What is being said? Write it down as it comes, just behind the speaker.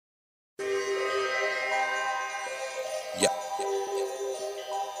Yeah.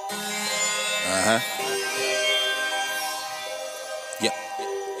 Uh-huh. Yeah.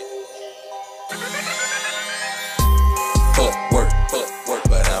 Fuck work,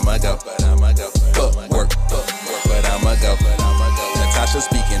 but I'ma go. Fuck work, but I'ma go. Natasha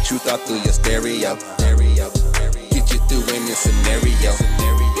speaking truth all through your stereo. Get you through any scenario.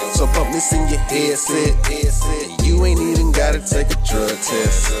 So pump this in your headset. And you ain't even gotta take a drug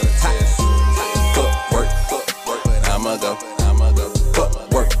test. Fuck work, but I'ma go.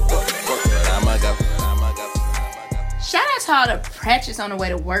 Fuck work, but I'ma go. Shout out to all the Pratchett's on the way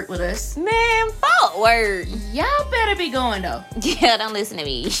to work with us. Man, fuck word. Y'all better be going though. Yeah, don't listen to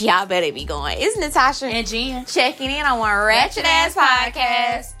me. Y'all better be going. It's Natasha And Jen. checking in on one ratchet ass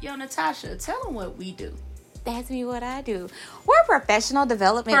podcast. Yo, Natasha, tell them what we do. That's me, what I do. We're professional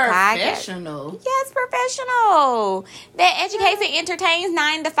development podcast. Professional. Yes, professional. That educates and entertains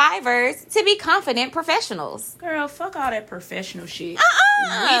 9 to 5ers to be confident professionals. Girl, fuck all that professional shit.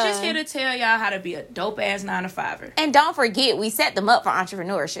 Uh-uh. We just here to tell y'all how to be a dope ass 9 to 5er. And don't forget, we set them up for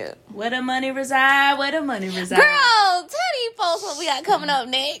entrepreneurship. Where the money reside, where the money reside. Girl, tell these folks what we got coming up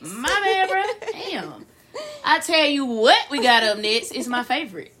next. My bad, bro. Damn. I tell you what we got up next. It's my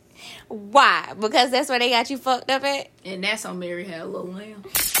favorite. Why? Because that's where they got you fucked up at? And that's on Mary Had a Little Lamb.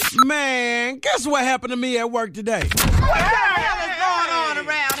 Man, guess what happened to me at work today? What the hell is going on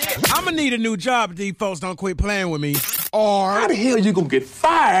around here? I'm gonna need a new job if these folks don't quit playing with me. Or How the hell you gonna get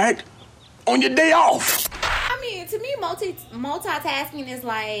fired on your day off? I mean, to me, multitasking is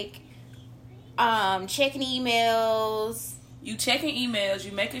like checking emails. You checking emails,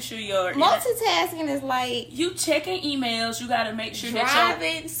 you making sure you're... Multitasking is like You checking emails, you gotta make sure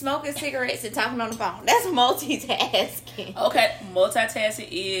driving, smoking cigarettes, and talking on the phone. That's multitasking. Okay, multitasking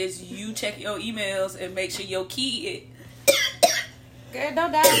is you check your emails and make sure your kid... Girl,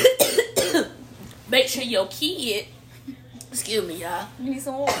 don't die. Make sure your kid... Excuse me, y'all. You need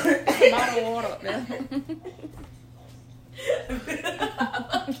some water. A bottle of water up there.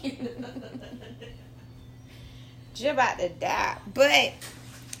 You're about to die. But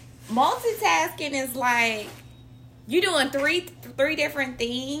multitasking is like you doing three different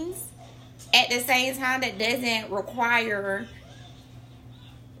things at the same time that doesn't require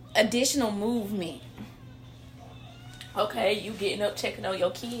additional movement. Okay, you getting up, checking on your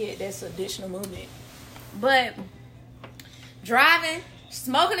kid, that's additional movement. But driving,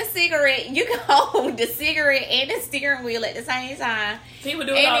 smoking a cigarette, you can hold the cigarette and the steering wheel at the same time. People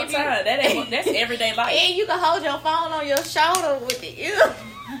do it all the time. That's everyday life. And you can hold your phone on your shoulder with it.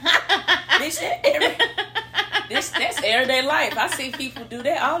 That's everyday life. I see people do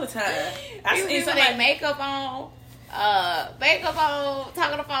that all the time. I You see with somebody that makeup on,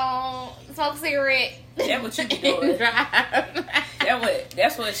 talking on the phone, smoke a cigarette. That's what you be doing. Drive.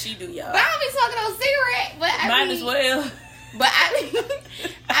 That's what she do, y'all. But I don't be smoking no cigarette. But Might as well. But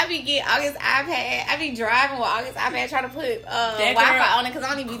I be getting August iPad. I be driving with August iPad trying to put Wi-Fi on it because I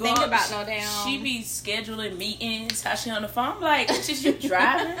don't even be thinking about no damn. She be scheduling meetings. How she on the phone? I'm like, just you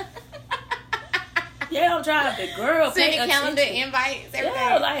driving? Yeah, I'm driving. The girl sending pay calendar attention. invites. Everything.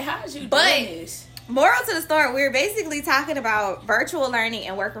 Yeah, like how's you But doing this? moral to the story, we're basically talking about virtual learning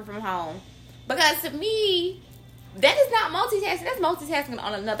and working from home. Because to me, that is not multitasking. That's multitasking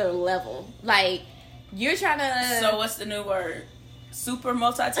on another level. Like, you're trying to... So what's the new word? Super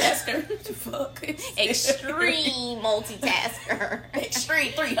multitasker? Fuck. Extreme multitasker.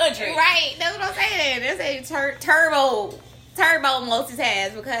 Extreme 300. Right. That's what I'm saying. That's a turbo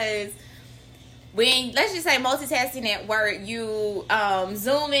multitask because... When, let's just say multitasking at work, you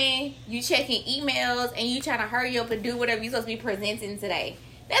zooming, you checking emails, and you trying to hurry up and do whatever you're supposed to be presenting today.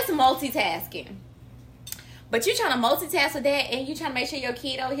 That's multitasking. But you trying to multitask with that, and you trying to make sure your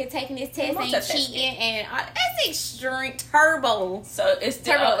kid over here taking his test ain't cheating, and that's extreme turbo. So it's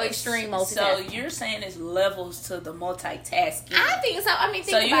turbo extreme multitasking. So you're saying it's levels to the multitasking. I think so. I mean,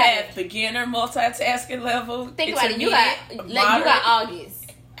 think so you about have it. Beginner multitasking level. Think about it. You got August.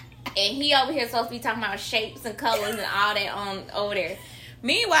 And he over here supposed to be talking about shapes and colors and all that over there.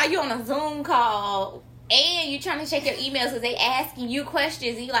 Meanwhile, you on a Zoom call and you trying to check your emails because they asking you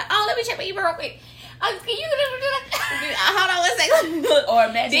questions. And you like, oh, let me check my email real quick. Can you hold on one second? Or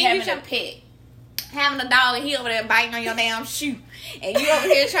imagine having a pet. Having a dog and he over there biting on your damn shoe. And you over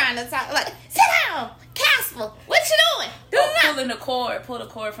here trying to talk like, sit down, Casper, what you doing? Pull the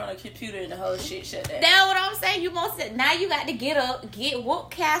cord from the computer and the whole shit shut down. That's what I'm saying. Now you got to get up, get whoop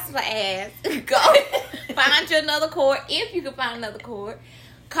Casper ass, go find you another cord if you can find another cord.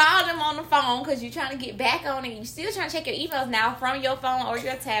 Call them on the phone because you're trying to get back on it. You're still trying to check your emails now from your phone or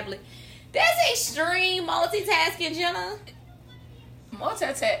your tablet. That's extreme multitasking, Jenna.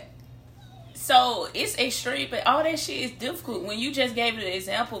 Multitask. So it's extreme, but all that shit is difficult. When you just gave it an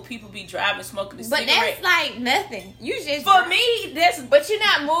example, people be driving, smoking a cigarette. But that's like nothing. You just for me, but you're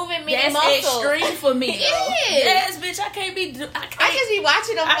not moving many that's muscles. extreme for me. It though. is. Yes, bitch. I just be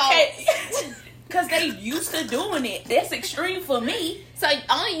watching them folks. Because they used to doing it. That's extreme for me. So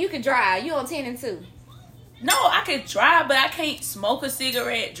only you can drive. You on 10 and 2. No, I can drive, but I can't smoke a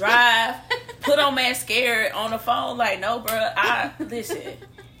cigarette, drive, put on mascara on the phone. Like, no, bro. Listen.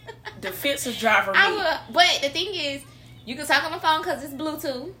 Defensive driver me. But the thing is, you can talk on the phone because it's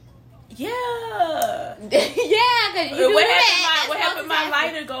Bluetooth. Yeah. Yeah, because you what happened my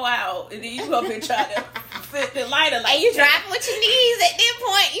lighter go out? And then you up and try to fit the lighter like and you driving with your knees at that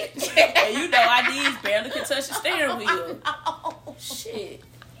point. And you know our knees barely can touch the steering wheel. Oh. Shit.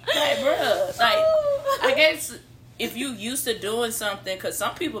 Like, bruh. Like, I guess if you used to doing something, because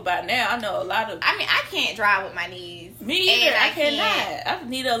some people by now, I know a lot of... I mean, I can't drive with my knees. Me either. I cannot. I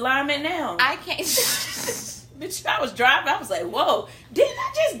need an alignment now. I can't. Bitch, I was driving. I was like, whoa. Didn't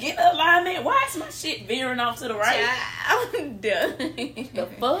I just get an alignment? Why is my shit veering off to the right? I'm done. The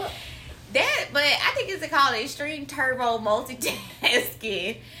fuck? But I think it's called extreme turbo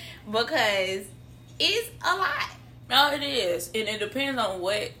multitasking because it's a lot. No, it is. And it depends on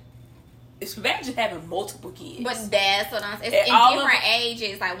what... Imagine having multiple kids. But that's what I'm saying. It's in different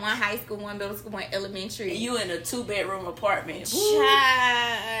ages. Like one high school, one middle school, one elementary. You in a 2-bedroom apartment.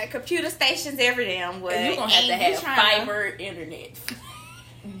 Child, computer stations every damn way. And you're going to have fiber internet.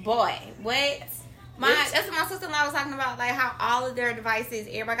 Boy, what? That's what my sister-in-law was talking about. Like how all of their devices,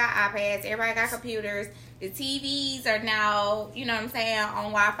 everybody got iPads, everybody got computers. The TVs are now, you know what I'm saying,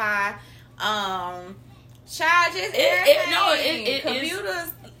 on Wi-Fi. Child, just everything.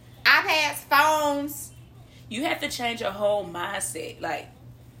 Computers, iPads, phones. You have to change your whole mindset. Like,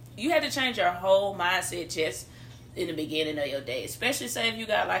 you have to change your whole mindset just in the beginning of your day. Especially say if you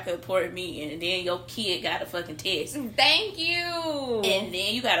got like an important meeting and then your kid got a fucking test. Thank you. And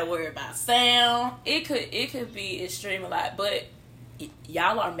then you got to worry about sound. It could be extreme a lot, but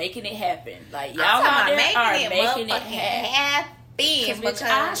y'all are making it happen. Like, y'all out there are making it happen. Because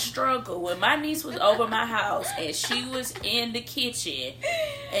I struggle when my niece was over my house and she was in the kitchen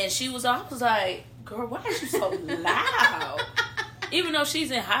and I was like, girl, why is you so loud? Even though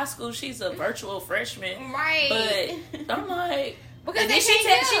she's in high school, she's a virtual freshman, right? But I'm like, because then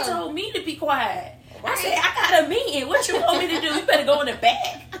she told me to be quiet. Right. I said, I got a meeting. What you want me to do? You better go in the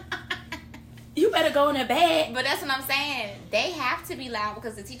back. You better go in the back. But that's what I'm saying. They have to be loud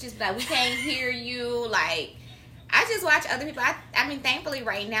because the teachers be like, we can't hear you. Like, I just watch other people. I mean, thankfully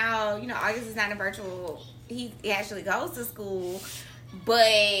right now, you know, August is not a virtual. He actually goes to school.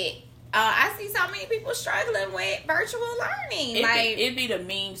 But I see so many people struggling with virtual learning. It'd be the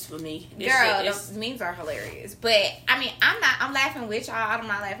memes for me. Those memes are hilarious. But, I mean, I'm laughing with y'all. I'm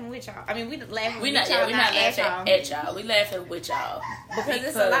not laughing with y'all. I mean, we laughing with y'all, we're not laughing at y'all. We laughing with y'all. Because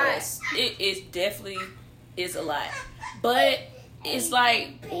it's a lot. It definitely is a lot. But it's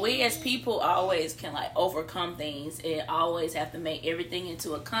like we as people always can like overcome things and always have to make everything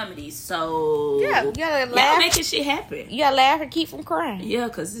into a comedy. So yeah, you gotta laugh. Making shit happen. You gotta laugh and keep from crying. Yeah,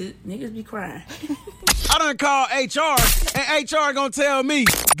 cause niggas be crying. I done called HR and HR gonna tell me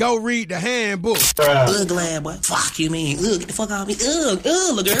go read the handbook. Ugh, lad, boy. Fuck you, man. Ugh, get the fuck out of me. Ugh,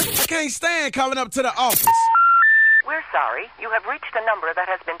 girl. I can't stand calling up to the office. We're sorry. You have reached a number that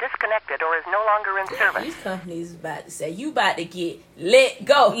has been disconnected or is no longer in service. These companies is about to say, you about to get let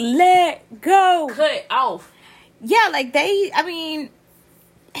go. Let go. Cut off. Yeah, like I mean,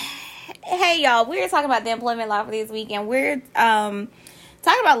 hey, y'all, we're talking about the employment law for this week, and we're talking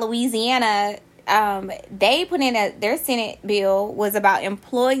about Louisiana. They put in their Senate bill was about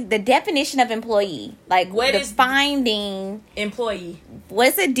the definition of employee. Like, what is finding employee?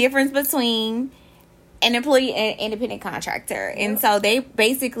 What's the difference between an employee and an independent contractor? And so they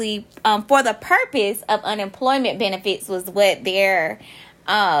basically, for the purpose of unemployment benefits was what their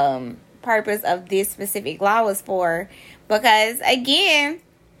purpose of this specific law was for. Because, again,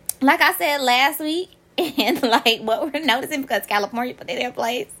 like I said last week, and like what we're noticing, because California put it in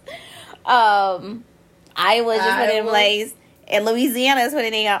place, Iowa just put it in place, and Louisiana is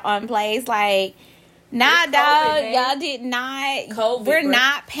putting it on place, like, nah, dog, y'all did not. We're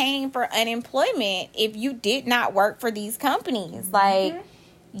not paying for unemployment if you did not work for these companies. Mm-hmm. Like,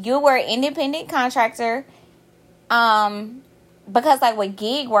 you were an independent contractor. Because, like, with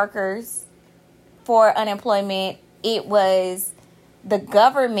gig workers for unemployment, it was the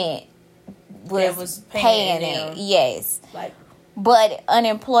government was paying it. Yes. Like, but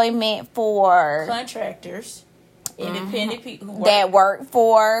unemployment for contractors, independent people who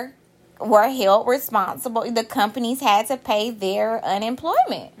were held responsible. The companies had to pay their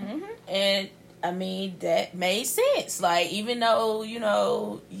unemployment. Mm-hmm. And I mean, that made sense. Like, even though, you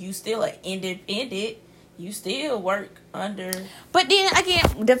know, you still are independent, you still work under. But then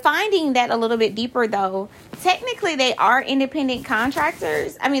again, defining that a little bit deeper though, technically they are independent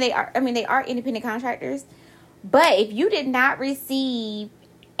contractors. They are independent contractors. But if you did not receive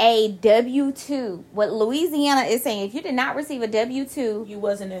a W-2, what Louisiana is saying, if you did not receive a W-2, you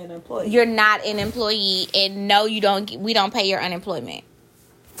wasn't an employee. You're not an employee, and no, we don't pay your unemployment.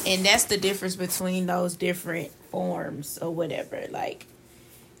 And that's the difference between those different forms or whatever. Like,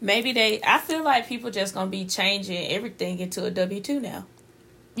 maybe I feel like people just gonna be changing everything into a W-2 now.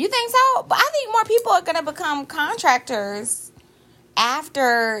 You think so? But I think more people are gonna become contractors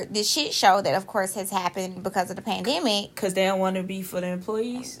after the shit show that, of course, has happened because of the pandemic. Because they don't want to be for the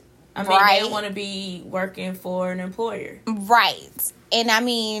employees. They don't want to be working for an employer. Right.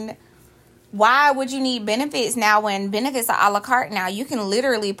 And why would you need benefits now when benefits are a la carte now? You can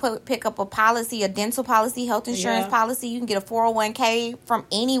literally pick up a policy, a dental policy, health insurance policy. You can get a 401k from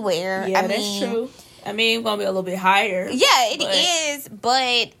anywhere. Yeah, that's true. It's going to be a little bit higher. Yeah, it is.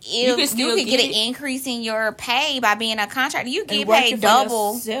 But if you could get an increase in your pay by being a contractor, you get paid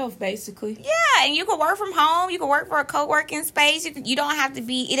double. Yourself, basically. Yeah, and you can work from home. You can work for a co-working space. You don't have to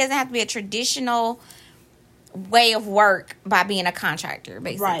be. It doesn't have to be a traditional way of work by being a contractor,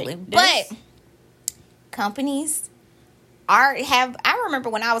 basically. Right. But companies I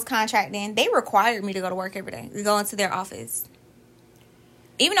remember when I was contracting, they required me to go to work every day, to go into their office.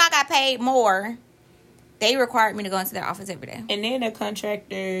 Even though I got paid more, they required me to go into their office every day. And then a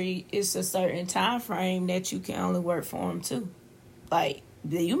contractor is a certain time frame that you can only work for them too. Like,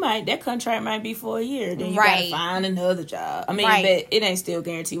 that contract might be for a year. Then you gotta find another job. But it ain't still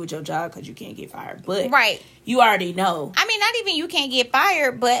guaranteed with your job because you can't get fired. But you already know. Not even you can't get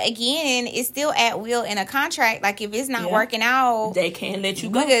fired, but again, it's still at will in a contract. Like, if it's not working out, they can't let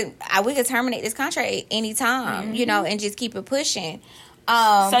you go. We could terminate this contract at any time, and just keep it pushing.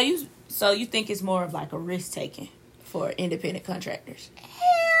 So you think it's more of like a risk taking for independent contractors? Hell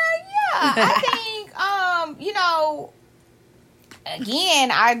yeah. I think,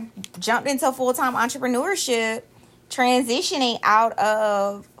 again, I jumped into full-time entrepreneurship, transitioning out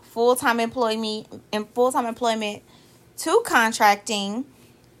of full-time employment to contracting,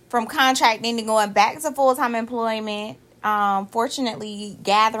 from contracting to going back to full-time employment. Fortunately,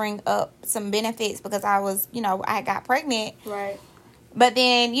 gathering up some benefits because I got pregnant. Right. But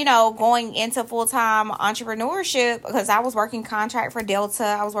then, going into full-time entrepreneurship, because I was working contract for Delta.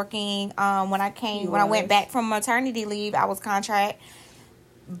 I was working, when I went back from maternity leave, I was contract.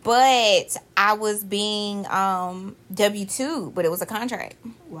 But I was being W-2, but it was a contract.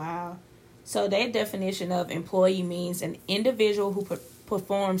 Wow. So their definition of employee means an individual who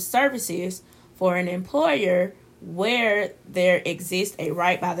performs services for an employer where there exists a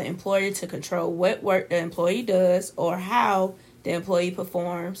right by the employer to control what work the employee does or how the employee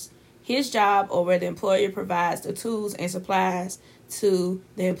performs his job, or where the employer provides the tools and supplies to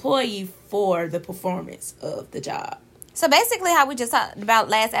the employee for the performance of the job. So basically how we just talked about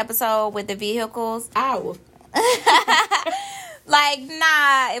last episode with the vehicles. If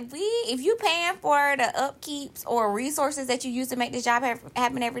you paying for the upkeeps or resources that you use to make this job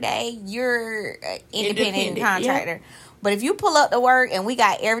happen every day, you're an independent contractor. Yeah. But if you pull up the work and we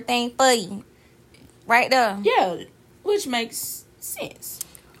got everything for you, right there. Yeah. Which makes sense.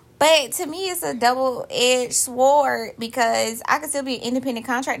 But to me, it's a double-edged sword because I could still be an independent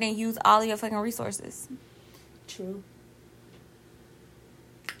contractor and use all of your fucking resources. True.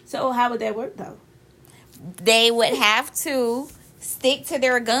 So how would that work, though? They would have to stick to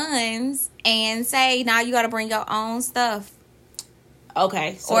their guns and say, "Now you got to bring your own stuff."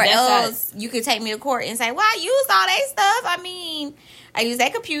 Okay. So or else you could take me to court and say, "Well, I used all that stuff. I used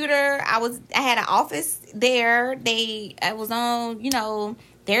that computer. I had an office there. I was on,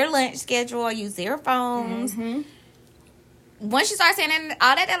 their lunch schedule. I used their phones." Mm-hmm. Once you start saying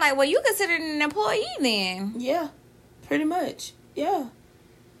all that, they're like, "Well, you considered an employee then?" Yeah, pretty much. Yeah.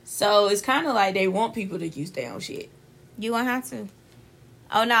 So it's kind of like they want people to use their own shit. You gonna have to.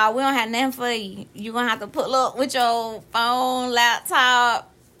 Oh no, we don't have nothing for you. You gonna have to pull up with your phone, laptop,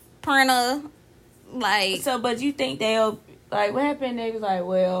 printer, But you think they'll? Like, what happened? They was like,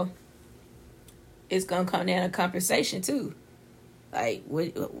 well, it's going to come down to compensation, too. Like,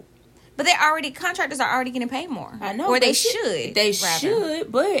 what? But contractors are already getting paid more. I know. Or they should. They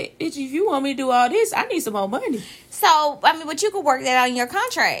should, but if you want me to do all this, I need some more money. So, but you could work that out in your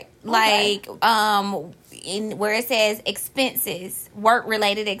contract. Okay. Where it says expenses,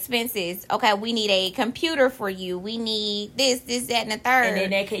 work-related expenses. Okay, we need a computer for you. We need this, that, and the third.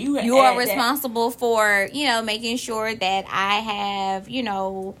 And then you are responsible for, making sure that I have,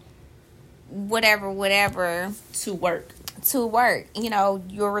 whatever to work. You know,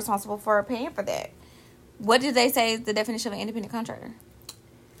 you're responsible for paying for that. What did they say is the definition of an independent contractor?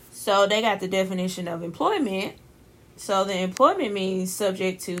 So they got the definition of employment. So the employment means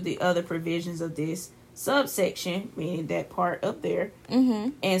subject to the other provisions of this subsection, meaning that part up there.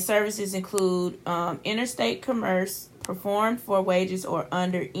 Mm-hmm. And services include interstate commerce performed for wages or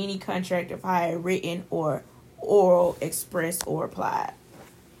under any contract of hire, written or oral, express or applied.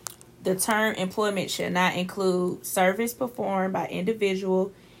 The term employment shall not include service performed by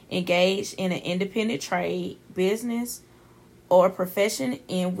individual engaged in an independent trade, business, or profession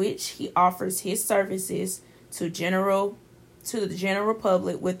in which he offers his services to the general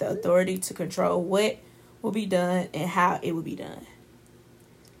public with the authority to control what will be done and how it will be done.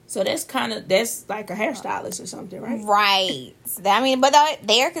 So that's like a hairstylist or something, right? Right. I mean, but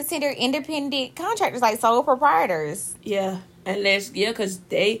they're considered independent contractors, like sole proprietors. Yeah, unless you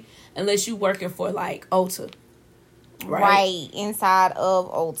working for like Ulta. Right, inside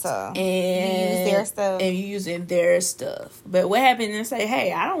of Ulta. And you use their stuff. And you using their stuff. But what happens and say,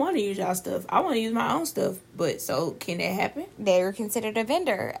 hey, I don't want to use y'all stuff. I want to use my own stuff. But so can that happen? They're considered a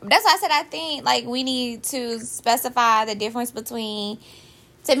vendor. That's why I said I think like we need to specify the difference between,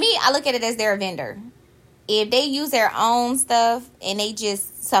 to me, I look at it as they're a vendor. If they use their own stuff and they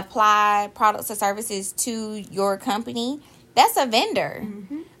just supply products or services to your company, that's a vendor.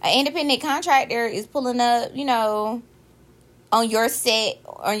 Mm-hmm. An independent contractor is pulling up, you know, on your set,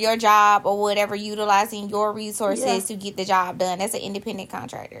 on your job or whatever, utilizing your resources to get the job done. That's an independent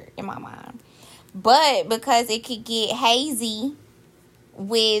contractor in my mind. But because it could get hazy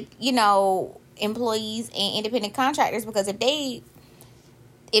with, you know, employees and independent contractors, because if the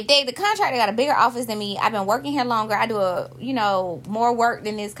contractor got a bigger office than me, I've been working here longer, I do more work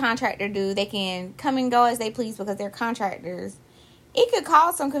than this contractor do, they can come and go as they please because they're contractors. It could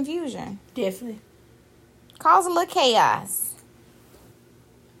cause some confusion. Definitely. Cause a little chaos.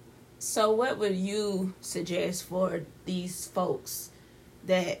 So what would you suggest for these folks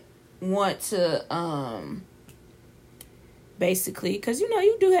that want to basically, because you know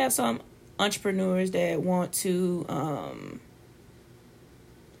you do have some entrepreneurs that want to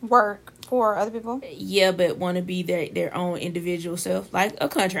work for other people? Yeah, but want to be their own individual self, like a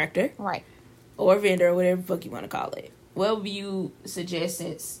contractor. Right. Or a vendor, or whatever the fuck you want to call it. What would you suggest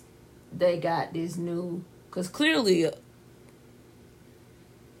since they got this new... Because clearly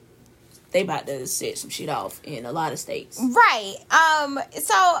they about to set some shit off in a lot of states. Right.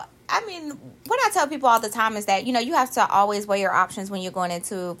 So, I mean, what I tell people all the time is that, you know, you have to always weigh your options when you're going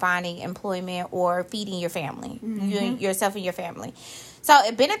into finding employment or feeding your family, yourself and your family. So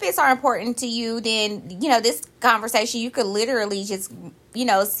if benefits are important to you, then, you know, this conversation, you could literally just, you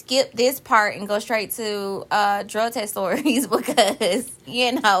know, skip this part and go straight to drug test stories because,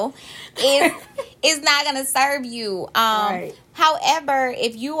 you know, it's not going to serve you. Right. However,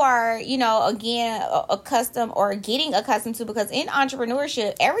 if you are, you know, again, accustomed or getting accustomed to, because in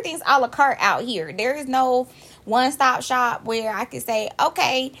entrepreneurship, everything's a la carte out here. There is no one-stop shop where I could say,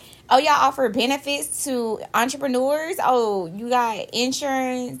 okay, oh, y'all offer benefits to entrepreneurs. Oh, you got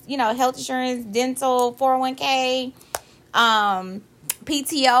insurance, you know, health insurance, dental, 401k,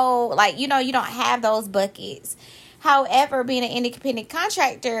 PTO. Like, you know, you don't have those buckets. However, being an independent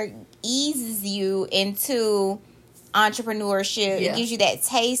contractor eases you into entrepreneurship. Yeah. It gives you that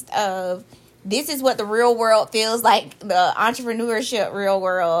taste of this is what the real world feels like, the entrepreneurship real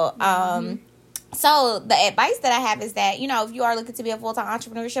world. So the advice that I have is that, you know, if you are looking to be a full-time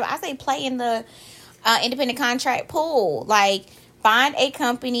entrepreneurship, I say play in the independent contract pool. Like, find a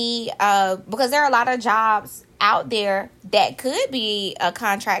company because there are a lot of jobs out there that could be a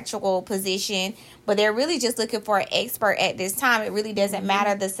contractual position, but they're really just looking for an expert at this time. It really doesn't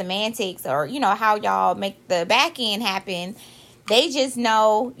matter the semantics or, you know, how y'all make the back end happen. They just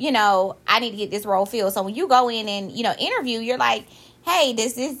know, you know, I need to get this role filled. So when you go in and, you know, interview, you're like, hey,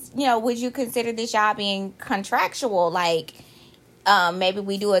 this is, you know, would you consider this job being contractual? Like, maybe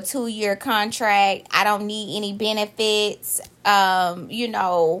we do a 2-year contract. I don't need any benefits. You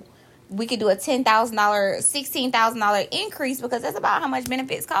know, we could do a $10,000, $16,000 increase because that's about how much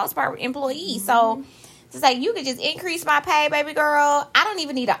benefits cost per employee. So it's like, you could just increase my pay, baby girl. I don't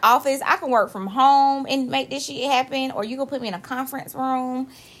even need an office. I can work from home and make this shit happen. Or you can put me in a conference room.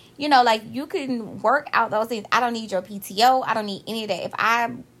 You know, like, you can work out those things. I don't need your PTO. I don't need any of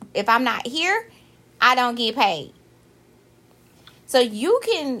that. If I'm not here, I don't get paid. So you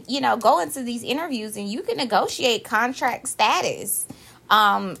can, you know, go into these interviews and you can negotiate contract status.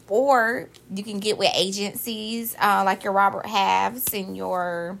 Or you can get with agencies like your Robert Half's and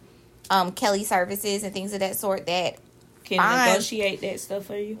your Kelly Services and things of that sort that fine. Negotiate that stuff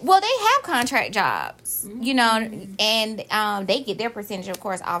for you. Well, they have contract jobs, you know, and they get their percentage, of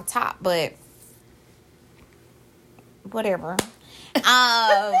course, off top, but whatever.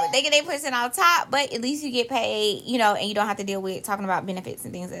 They get their percent off top, but at least you get paid, you know, and you don't have to deal with talking about benefits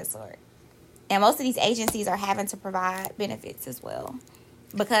and things of that sort. And most of these agencies are having to provide benefits as well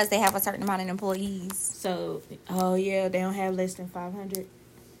because they have a certain amount of employees. So, they don't have less than 500.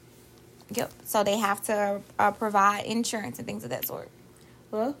 Yep. So they have to provide insurance and things of that sort.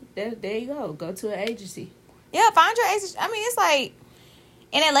 Well, there you go. Go to an agency. Yeah, find your agency. I mean, it's like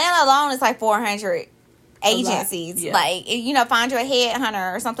in Atlanta alone, it's like 400 agencies. Yeah. Like, you know, find you a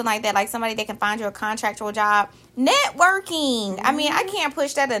headhunter or something like that. Like somebody that can find you a contractual job. Networking. I mean, I can't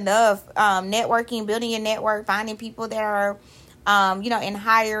push that enough. Networking, building your network, finding people that are, you know, in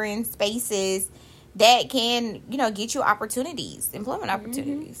hiring spaces that can, you know, get you opportunities, employment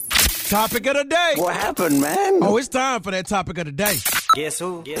opportunities. Topic of the day. What happened, man? Oh, it's time for that topic of the day. Guess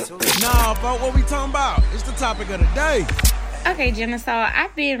who? Nah, but what we talking about? It's the topic of the day. Okay, Jenna, so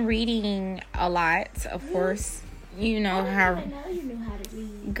I've been reading a lot, of course. You know how... I know you knew how to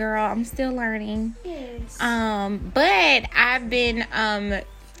read. Girl, I'm still learning. Yes. But I've been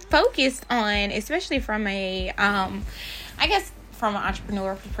focused on, especially from a, I guess from an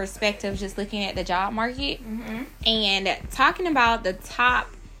entrepreneur perspective, just looking at the job market and talking about the top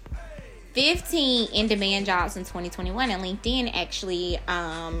 15 in-demand jobs in 2021. And LinkedIn actually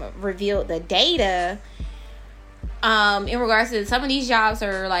revealed the data in regards to some of these jobs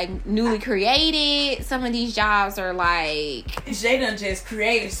are like newly created. Some of these jobs are like they done just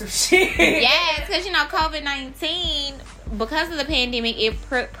created some shit. Yes, because you know COVID-19, because of the pandemic, it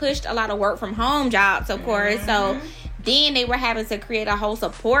pushed a lot of work from home jobs, of course. So then they were having to create a whole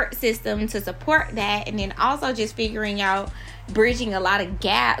support system to support that, and then also just figuring out bridging a lot of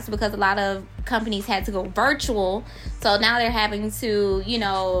gaps because a lot of companies had to go virtual. So now they're having to, you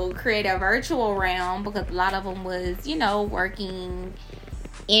know, create a virtual realm because a lot of them was, you know, working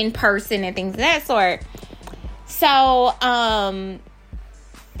in person and things of that sort. So,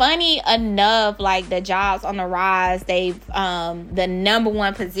 funny enough, like the jobs on the rise, they've, the number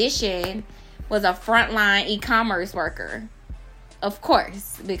one position was a frontline e-commerce worker. Of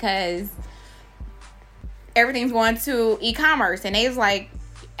course, because everything's going to e-commerce, and they was like,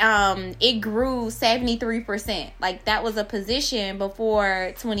 it grew 73%. Like that was a position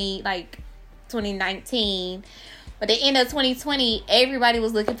before 2019. But at the end of 2020, everybody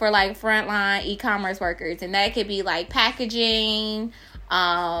was looking for like frontline e-commerce workers, and that could be like packaging,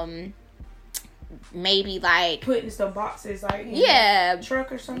 maybe like putting some boxes like in a truck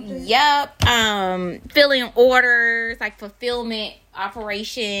or something. Yep. Filling orders, like fulfillment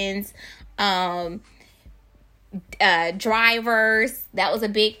operations, drivers, that was a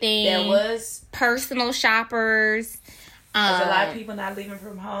big thing. There was personal shoppers. There's a lot of people not leaving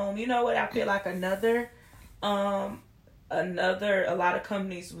from home. You know what? I feel like a lot of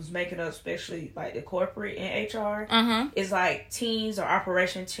companies was making up, especially like the corporate and HR, is like teams or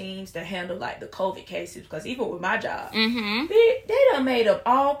operation teams that handle like the COVID cases. Because even with my job, they done made up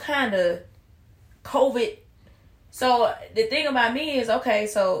all kind of COVID. So the thing about me is, okay,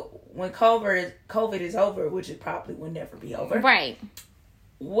 so when COVID is over, which it probably will never be over, right?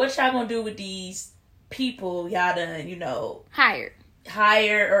 What y'all gonna do with these people y'all done, you know, hired,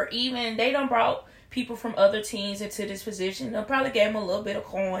 or even they done brought people from other teams into this position? They'll probably gave them a little bit of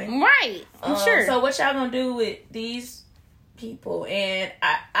coin, right? I'm sure. So what y'all gonna do with these people? And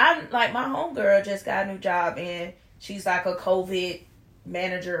I'm like, my homegirl just got a new job, and she's like a COVID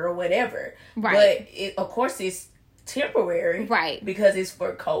manager or whatever, right? But of course it's temporary, right? Because it's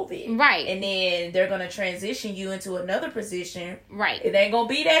for COVID, right? And then they're gonna transition you into another position, right? It ain't gonna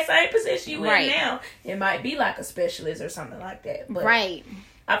be that same position you in now. It might be like a specialist or something like that, but right.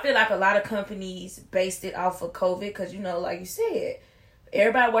 I feel like a lot of companies based it off of COVID because, you know, like you said,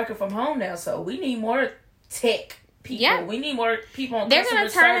 everybody working from home now, so we need more tech people. Yeah. We need more people on customer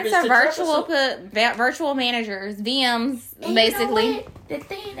service. They're going to turn into virtual managers, VMs, and basically. You know what? The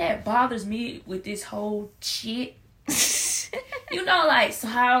thing that bothers me with this whole shit, you know, like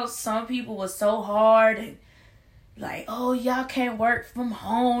how some people were so hard and like, oh, y'all can't work from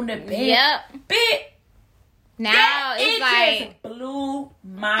home. Yep. Now it's like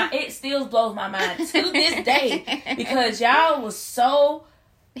it still blows my mind to this day because y'all was so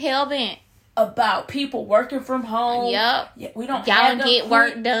hell bent about people working from home. Yep. Yeah, we don't. Y'all don't get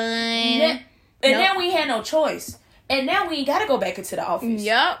work done. And then we had no choice. And now we ain't gotta go back into the office.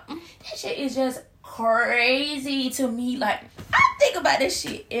 Yep. That shit is just crazy to me. Like, I think about this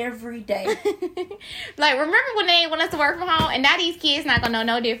shit every day. Like, remember when they want us to work from home? And now these kids not gonna know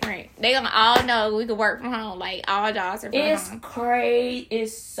no different. They gonna all know we could work from home. Like, all jobs are from home. It's crazy.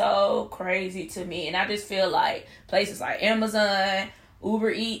 It's so crazy to me. And I just feel like places like Amazon,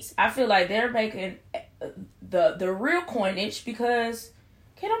 Uber Eats, I feel like they're making the real coinage because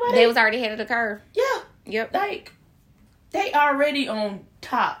can't nobody... They was already ahead of the curve. Yeah. Yep. Like, they already on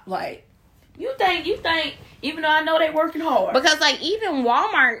top. Like, you think, even though I know they working hard. Because, like, even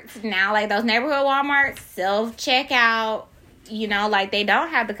Walmarts now, like, those neighborhood Walmarts, self-checkout, you know, like, they don't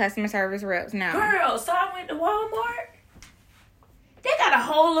have the customer service reps now. Girl, so I went to Walmart. They got a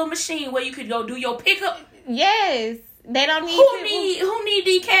whole little machine where you could go do your pickup. Yes. They don't need who need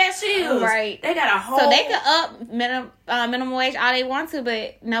these cashiers? Right. They got a whole... So they could up minimum wage all they want to,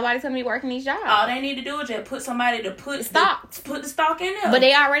 but nobody's going to be working these jobs. All they need to do is just put somebody to put the stock in there. But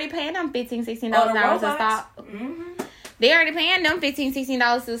they already paying them $15, $16 an hour to stock. Mm-hmm. They already paying them $15,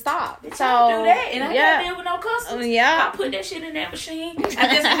 $16 to stock. So do that, and I got to deal with no customers. Yeah. I put that shit in that machine. I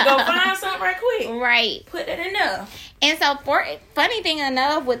just need to go find something right quick. Right. Put that in there. And so, funny thing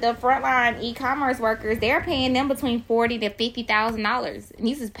enough, with the frontline e-commerce workers, they're paying them between $40,000 to $50,000. And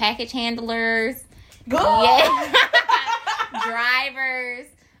these is package handlers, drivers,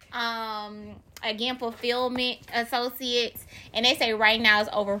 again, fulfillment associates, and they say right now it's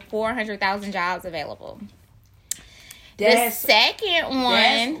over 400,000 jobs available. The second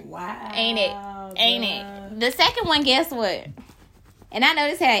one, wow, ain't it? The second one, guess what? And I know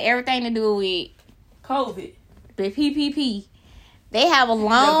this had everything to do with COVID. The PPP. They have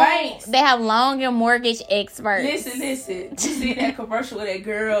loan and mortgage experts. Listen. You see that commercial with that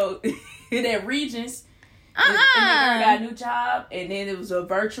girl in that Regents? And that girl got a new job, and then it was a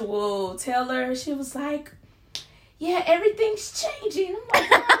virtual teller. She was like, "Yeah, everything's changing." I'm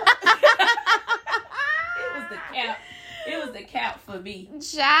like, It was the cap for me.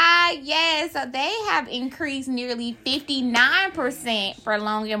 Yes. So they have increased nearly 59% for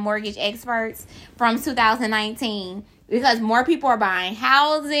loan and mortgage experts from 2019 because more people are buying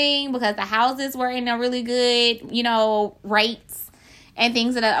housing because the houses were in a really good, rates and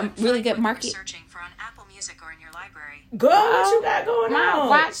things at a really good market. Searching for on Apple Music or in your library. Girl, what you got going on?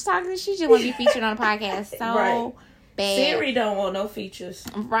 Watch talking. She just want to be featured on a podcast. So right. bad. Siri don't want no features.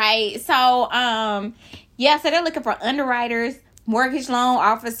 Right. So so they're looking for underwriters, mortgage loan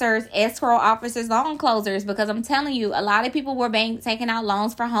officers, escrow officers, loan closers, because I'm telling you, a lot of people were taking out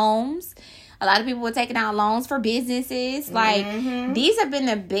loans for homes. A lot of people were taking out loans for businesses. Like, these have been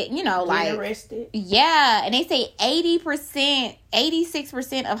the big, arrested. Yeah, and they say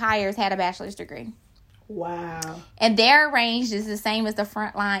 86% of hires had a bachelor's degree. Wow. And their range is the same as the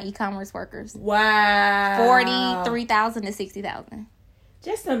frontline e-commerce workers. Wow. 43,000 to 60,000.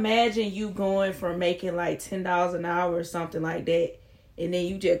 Just imagine you going from making like $10 an hour or something like that, and then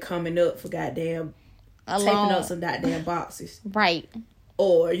you just coming up for goddamn taping up some goddamn boxes. Right.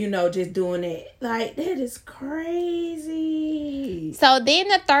 Or, just doing that. Like, that is crazy. So then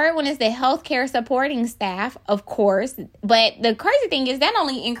the third one is the healthcare supporting staff, of course. But the crazy thing is that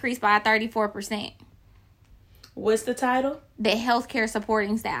only increased by 34%. What's the title? The healthcare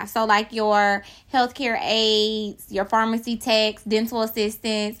supporting staff. So, like your healthcare aides, your pharmacy techs, dental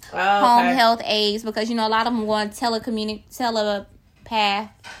assistants, home health aides, because, a lot of them want telepath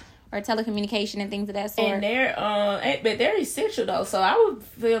or telecommunication and things of that sort. And they're essential, though. So, I would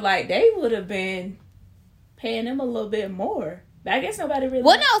feel like they would have been paying them a little bit more. But I guess nobody really...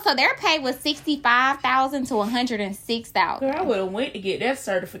 Well, no. So, their pay was $65,000 to $106,000. Girl, I would have went to get that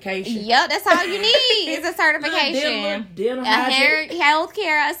certification. Yep, that's all you need is a certification. Dental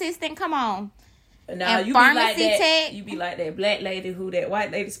healthcare assistant, come on. Now, you be like that. Tech. You be like that black lady who that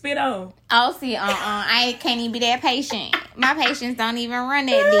white lady spit on. Oh, see, I can't even be that patient. My patients don't even run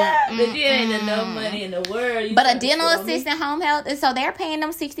that deep. But you ain't enough money in the world. But a dental assistant, home health, so they're paying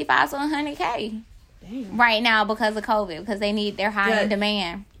them $65,000 to $100,000. Damn. Right now because of COVID, because they're high in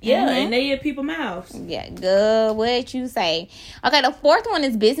demand. Yeah, and they in people's mouths. Yeah, good. What you say? Okay, the fourth one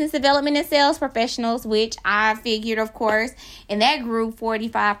is business development and sales professionals, which I figured, of course, and that grew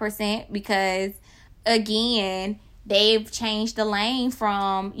 45% because, again, they've changed the lane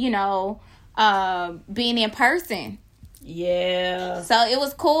from being in person. Yeah. So it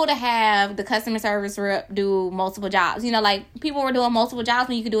was cool to have the customer service rep do multiple jobs. Like people were doing multiple jobs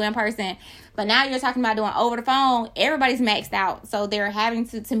when you could do it in person. But now you're talking about doing over the phone. Everybody's maxed out. So they're having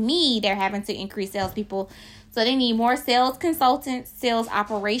to increase salespeople. So they need more sales consultants, sales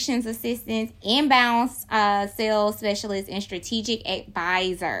operations assistants, inbound sales specialists, and strategic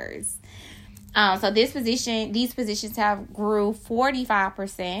advisors. So these positions have grew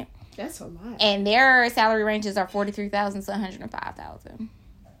 45%. That's a lot. And their salary ranges are $43,000 to $105,000.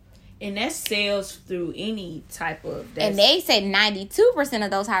 And that sells through any type of... And they said 92%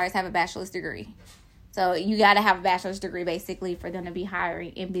 of those hires have a bachelor's degree. So you got to have a bachelor's degree basically for them to be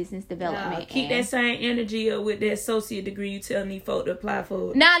hiring in business development. Keep that same energy up with that associate degree you tell me folk to apply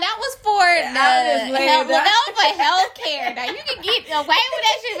for. Nah, that was for that was for healthcare. Now you can get away with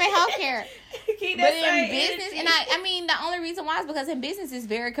that shit for healthcare. But in business, and I mean, the only reason why is because in business it's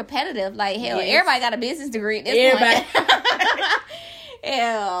very competitive. Like hell, everybody got a business degree at this point.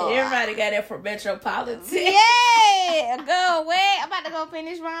 Everybody got that from Metropolitan. Yeah, go away. I'm about to go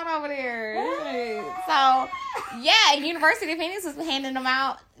finish mine over there. So, yeah, University of Phoenix was handing them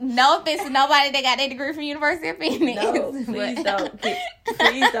out. No offense to nobody that got their degree from University of Phoenix. No, please don't.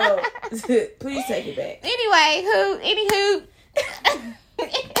 Please don't. Please take it back. Anywho,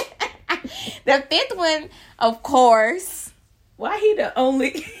 the fifth one, of course. Why he the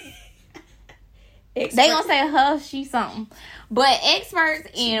only? They gonna say her, she something. But experts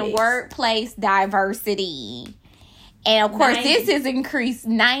in workplace diversity. And of course, this has increased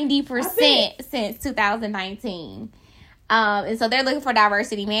 90% since 2019. And so they're looking for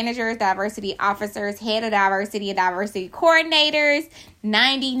diversity managers, diversity officers, head of diversity, and diversity coordinators.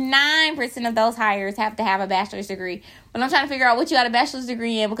 99% of those hires have to have a bachelor's degree. But I'm trying to figure out what you got a bachelor's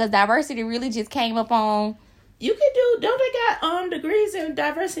degree in, because diversity really just came up on. You can do, don't they got degrees in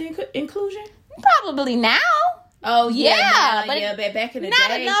diversity and inclusion? Probably now. Oh yeah, but back in the day,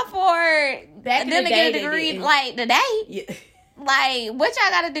 not enough for them to get a degree like today. Yeah. Like, what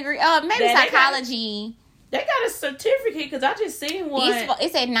y'all got a degree? Maybe psychology. They got a certificate, because I just seen one.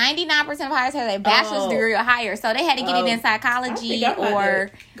 It said 99% of hires have a bachelor's degree or higher, so they had to get it in psychology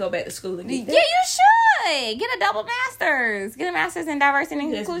or go back to school and get that. Yeah, you should get a double master's. Get a master's in diversity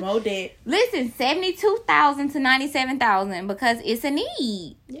and inclusion. Listen, 72,000 to 97,000 because it's a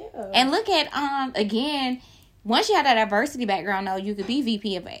need. Yeah, and look at again. Once you have that diversity background, though, you could be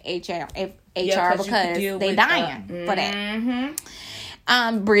VP of HR because they dying for that.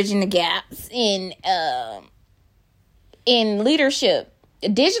 Bridging the gaps in leadership.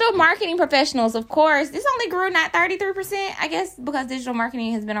 Digital marketing professionals, of course, this only grew not 33%, I guess, because digital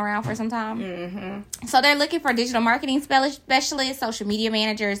marketing has been around for some time. So they're looking for digital marketing specialists, social media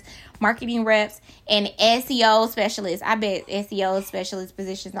managers, marketing reps, and SEO specialists. I bet SEO specialist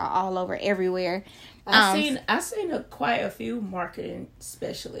positions are all over everywhere. I've seen quite a few marketing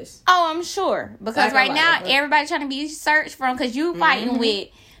specialists. Oh, I'm sure. Because right now, everybody's trying to be searched from, because you fighting with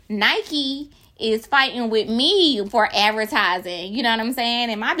Nike is fighting with me for advertising. You know what I'm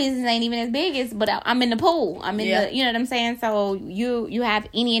saying? And my business ain't even as big as, but I'm in the pool. I'm in the, you know what I'm saying? So you have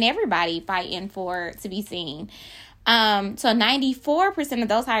any and everybody fighting to be seen. So 94% of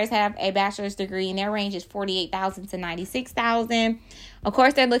those hires have a bachelor's degree, and their range is 48,000 to 96,000. Of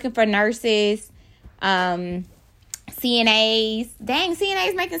course, they're looking for nurses. CNAs. Dang,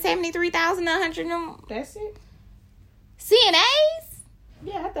 CNAs making 73,000 to 100. That's it. CNAs?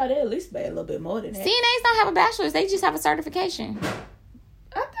 Yeah, I thought they at least made a little bit more than that. CNAs don't have a bachelor's; they just have a certification.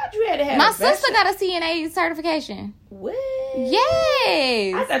 I thought you had to have. My sister got a CNA certification. What?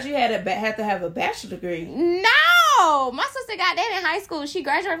 Yes. I thought you had to have a bachelor's degree. No, my sister got that in high school. She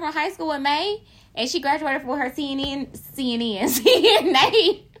graduated from high school in May, and she graduated with her CNA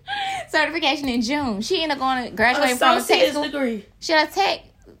certification in June. She ended up going to graduate from a tech school. Degree. She had a tech.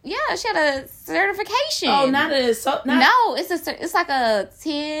 Yeah, she had a certification. Oh, no, it's like a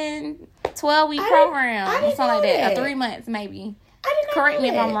 10, 12-week program or something like that. Or 3 months maybe. I didn't know. Correct me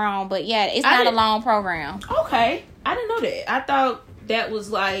if I'm wrong, but yeah, it's not a long program. Okay, I didn't know that. I thought that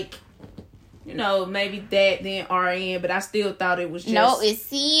was like, maybe that then RN, but I still thought it was just... No, it's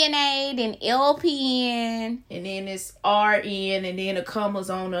CNA, then LPN. And then it's RN, and then the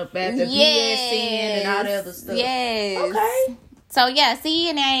commas on up at the BSN and all the other stuff. Yes. Okay. So, yeah,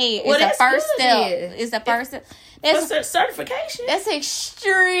 CNA is the first step. It's the first step. That's certification. That's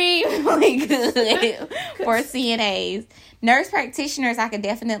extremely good for CNAs. Nurse practitioners, I could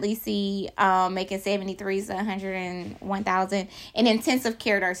definitely see making 73 to 101,000, and intensive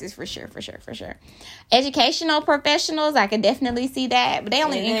care nurses for sure. Educational professionals, I could definitely see that, but they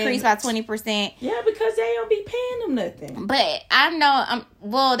only increased by 20%. Yeah, because they don't be paying them nothing. But I know,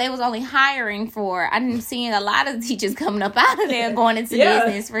 they was only hiring for. I'm seeing a lot of teachers coming up out of there going into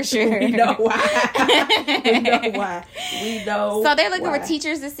business for sure. We know why. We know. So they're looking for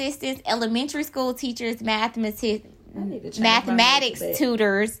teachers' assistants, elementary school teachers, mathematics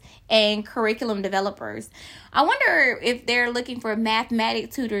tutors, and curriculum developers. I wonder if they're looking for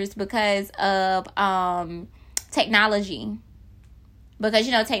mathematics tutors because of technology. because,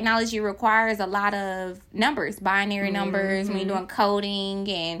 you know, technology requires a lot of numbers, binary numbers, when you're doing coding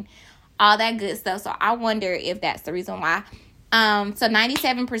and all that good stuff. So I wonder if that's the reason why. So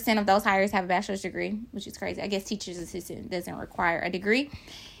 97% of those hires have a bachelor's degree, which is crazy. I guess teacher's assistant doesn't require a degree.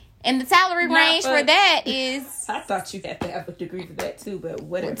 And the salary range for that is... I thought you had to have a degree for that too, but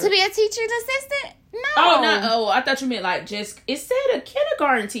whatever. To be a teacher's assistant? No. Oh, I thought you meant like just... It said a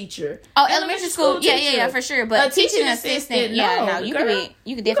kindergarten teacher. Oh, elementary school teacher. Yeah, for sure. But teaching assistant, you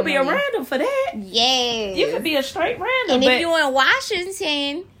could definitely be a random for that. Yes. You could be a straight random. And if you're in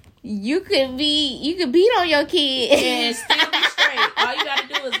Washington... You could beat on your kid and still be straight. All you gotta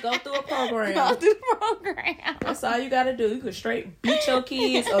do is go through a program. That's all you gotta do. You could straight beat your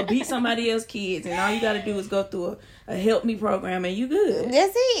kids or beat somebody else's kids, and all you gotta do is go through a help me program, and you good.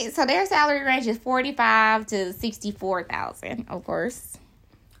 That's it. So their salary range is $45,000 to $64,000. Of course,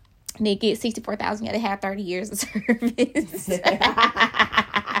 they get $64,000. You gotta have 30 years of service.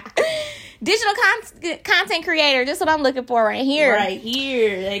 Digital content creator. That's what I'm looking for right here. Right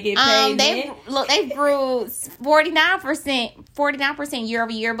here. They get paid. They grew 49% year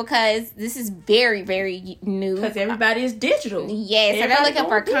over year because this is very, very new. Because everybody is digital. Yes. So they're looking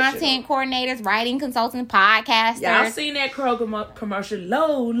for content coordinators, writing consultants, podcasters. Y'all seen that Kroger commercial?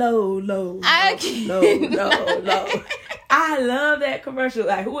 Low. I love that commercial.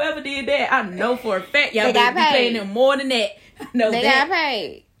 Like, whoever did that, I know for a fact y'all be paying them more than that. I know they got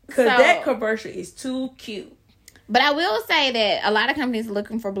paid. Because that commercial is too cute. But I will say that a lot of companies are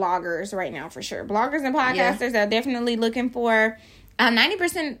looking for bloggers right now, for sure. Bloggers and podcasters are definitely looking for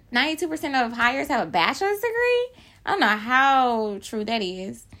 90%, 92% of hires have a bachelor's degree. I don't know how true that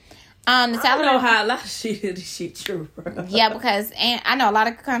is. I don't know how a lot of shit is shit true, bro. Yeah, because I know a lot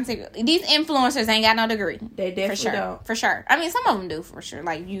of content. These influencers ain't got no degree. They definitely don't. For sure. I mean, some of them do for sure,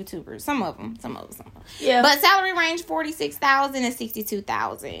 like YouTubers. Some of them. Yeah. But salary range $46,000 and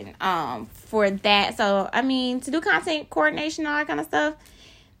 $62,000. For that. So I mean, to do content coordination, all that kind of stuff,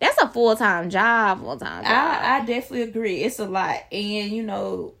 that's a full-time job. I definitely agree. It's a lot, and you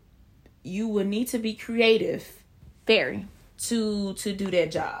know, you will need to be creative. Very. To do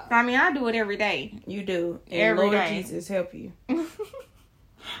that job. I mean, I do it every day. You do. And every Lord day. Jesus help you.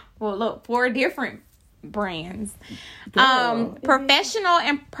 Well, look, 4 different brands. Professional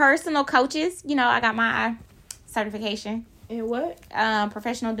and personal coaches. You know, I got my certification. In what?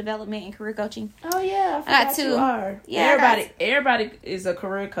 Professional development and career coaching. Oh yeah, I got 2. You are. Yeah, everybody is a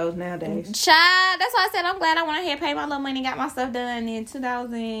career coach nowadays. Child, that's why I said I'm glad I went ahead and paid my little money and got my stuff done in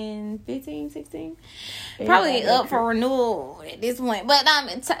 2015, 16. Probably up for renewal at this point. But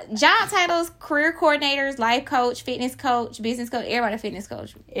job titles: career coordinators, life coach, fitness coach, business coach. Everybody fitness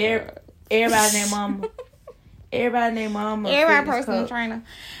coach. Everybody named mama. Everybody personal trainer.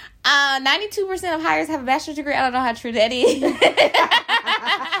 92% of hires have a bachelor's degree. I don't know how true that is.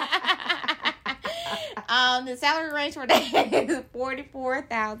 The salary range for that is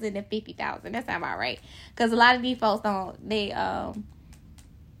 $44,000 to $50,000. That's not about right. Because a lot of these folks they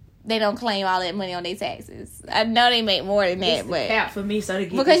don't claim all that money on their taxes. I know they make more than that, it's but cap for me, so they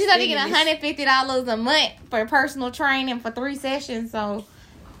get because you know they get $150 a month for personal training for 3 sessions. So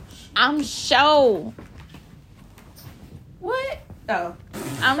I'm sure. What? Oh.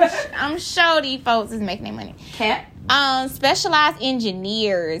 I'm sure these folks is making their money. Cap. Specialized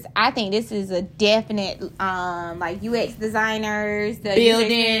engineers. I think this is a definite like UX designers,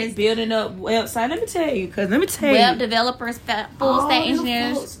 building up website. Let me tell you. Web developers, full stack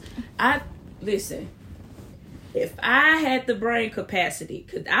engineers. Listen. If I had the brain capacity,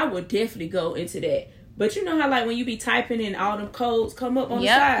 cause I would definitely go into that. But you know how, like, when you be typing and all them codes come up on the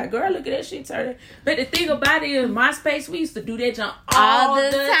side? Girl, look at that shit turning. But the thing about it is, MySpace, we used to do that jump all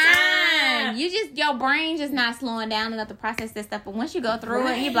the time. Your brain just not slowing down enough to process that stuff. But once you go through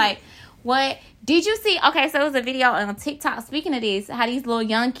it, you be like, what? Did you see? Okay, so it was a video on TikTok. Speaking of this, how these little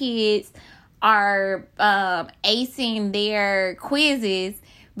young kids are acing their quizzes.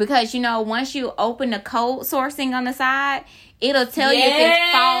 Because, you know, once you open the code sourcing on the side, it'll tell you if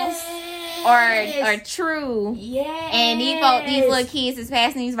it's false or true. Yeah. And these little kids is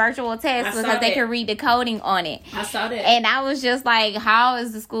passing these virtual tests because they can read the coding on it. I saw that. And I was just like, how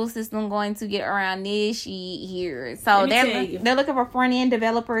is the school system going to get around this shit here? So they're looking for front end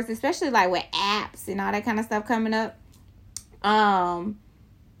developers, especially like with apps and all that kind of stuff coming up.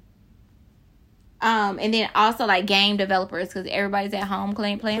 And then also like game developers because everybody's at home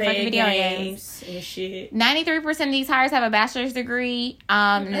playing fucking video games and shit. 93% of these hires have a bachelor's degree.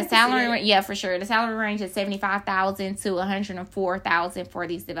 And the salary, for sure, the salary range is $75,000 to $104,000 for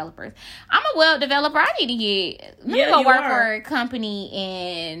these developers. I'm a web developer. I need to go work for a company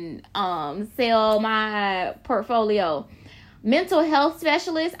and sell my portfolio. Mental health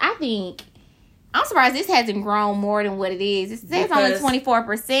specialist, I think, I'm surprised this hasn't grown more than what it is. It says only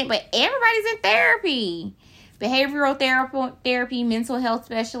 24%, but everybody's in therapy. Behavioral therapy, mental health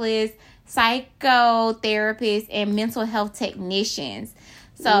specialists, psychotherapists, and mental health technicians.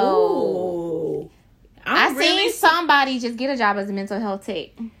 So, I seen somebody just get a job as a mental health tech.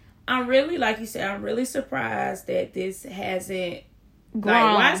 I'm really, like you said, I'm really surprised that this hasn't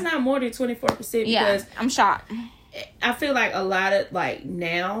grown. Like, why it's not more than 24%? Because I'm shocked. I feel like a lot of, like,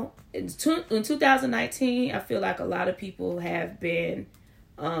 now, in 2019, I feel like a lot of people have been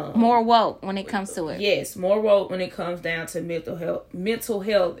more woke when it comes to it. Yes, more woke when it comes down to mental health,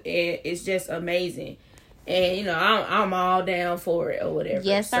 and it's just amazing. And you know, I'm all down for it or whatever.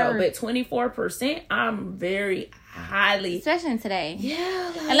 Yes, sir. So, but 24%, I'm very highly, especially in today.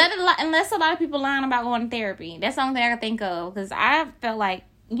 Yeah, like, unless a lot of people lying about going to therapy. That's the only thing I can think of, because I felt like,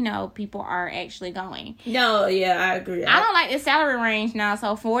 you know, people are actually going. No, yeah, I agree. I don't like the salary range now.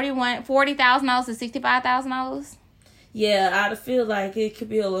 So $40,000 to $65,000. Yeah, I feel like it could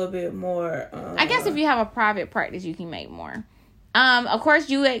be a little bit more. I guess if you have a private practice, you can make more. Of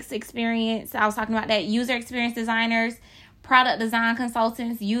course, UX experience. I was talking about that. User experience designers, product design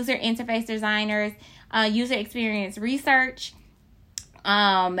consultants, user interface designers, user experience research.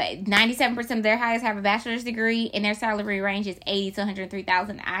 97% of their hires have a bachelor's degree, and their salary range is $80,000 to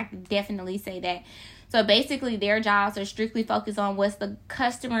 $103,000. I definitely say that. So basically, their jobs are strictly focused on what's the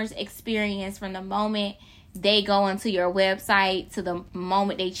customer's experience from the moment they go into your website to the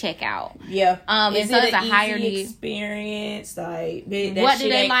moment they check out. Yeah. And so it's a higher experience. Like, what do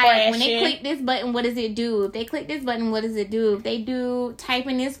they like? Crashing. When they click this button, what does it do? If they click this button, what does it do? If they do type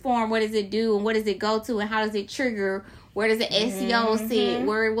in this form, what does it do? And what does it go to? And how does it trigger? Where does the SEO sit?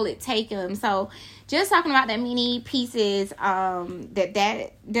 Where will it take them? So just talking about that many pieces that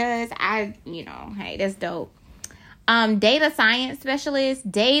does, hey, that's dope. Data science specialist,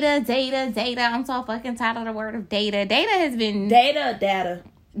 data. I'm so fucking tired of the word of data. Data has been... Data.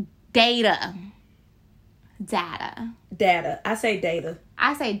 I say data.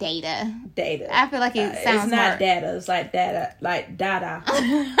 I say data. Data. I feel like it sounds It's not data. It's like data. Like data.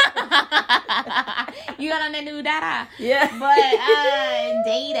 You got on that new data? Yeah. But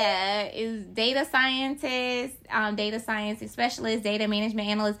data is data scientist, data science specialist, data management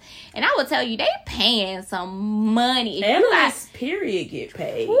analyst. And I will tell you, they paying some money. Analysts, period, get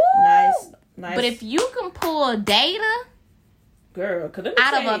paid. Woo! Nice. But if you can pull data, girl,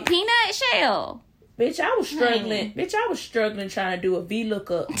 out of a peanut shell. Bitch, I was struggling. Bitch, I was struggling trying to do a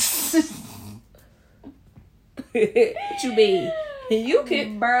VLOOKUP. What you mean? You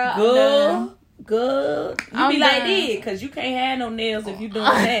can, bro. Good. You be like this, because you can't have no nails if you doing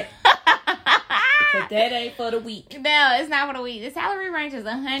that. Because that ain't for the weak. No, it's not for the weak. The salary range is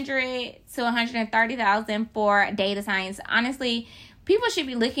 $100,000 to $130,000 for data science. Honestly, people should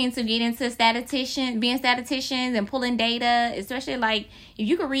be looking to get into being statisticians and pulling data, especially like if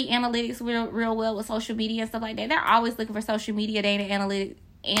you can read analytics real well with social media and stuff like that. They're always looking for social media data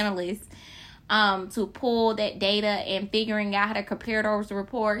analysts to pull that data and figuring out how to compare those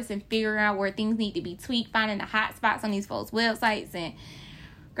reports and figuring out where things need to be tweaked, finding the hot spots on these folks' websites. And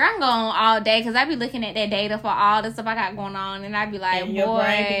girl, I'm going all day because I be looking at that data for all the stuff I got going on, and I be like, and your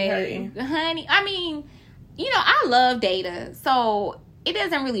brain be hurting. Honey, I mean, you know, I love data, so it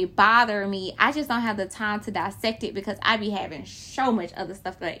doesn't really bother me. I just don't have the time to dissect it because I be having so much other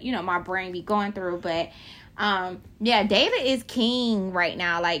stuff that, you know, my brain be going through. But yeah, data is king right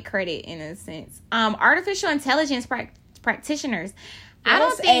now, like credit in a sense. Artificial intelligence practitioners. I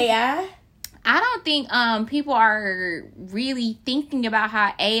don't think people are really thinking about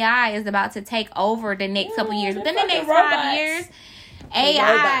how AI is about to take over the next couple years. Within the next 5 years,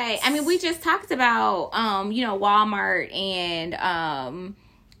 AI. I mean, we just talked about Walmart and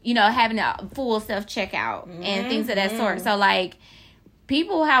having a full self checkout and things of that sort. So like,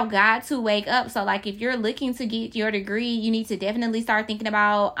 people have got to wake up. So like, if you're looking to get your degree, you need to definitely start thinking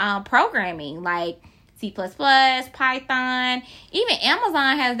about programming, like C++, Python. Even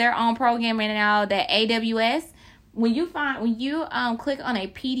Amazon has their own programming now, that AWS. When you click on a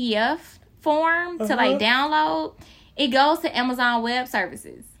PDF form to like download, it goes to Amazon Web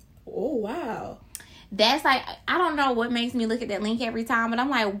Services. Oh, wow. That's like, I don't know what makes me look at that link every time, but I'm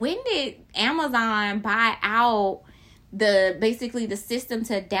like, when did Amazon buy out basically the system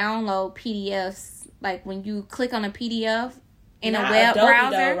to download PDFs? Like when you click on a PDF in a web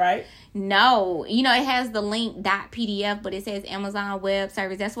browser, though, right? No, it has the link .pdf, but it says Amazon Web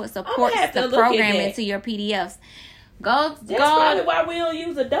Service. That's what supports the programming to your PDFs. That's probably why we don't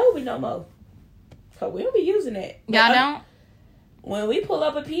use Adobe no more. Cause we don't be using that. Y'all don't? When we pull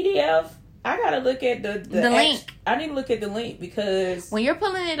up a PDF, I gotta look at the link. I need to look at the link because when you're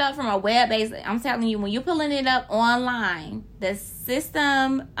pulling it up from a web-based, I'm telling you, when you're pulling it up online, the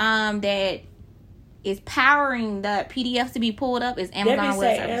system that is powering the PDF to be pulled up is Amazon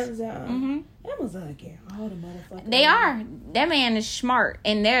Web Services. Amazon. Amazon get all the motherfuckers. They are. That man is smart,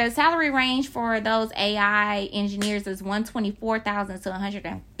 and their salary range for those AI engineers is $124,000 to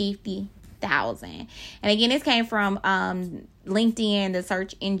 $150,000. And again, this came from LinkedIn, the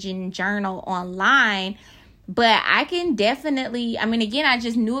search engine journal online. But I can definitely, I mean, again, I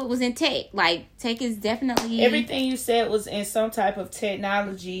just knew it was in tech. Like, tech is definitely... Everything you said was in some type of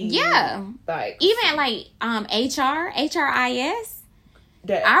technology. Yeah. Like... Even, like, HRIS.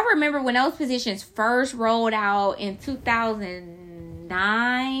 I remember when those positions first rolled out in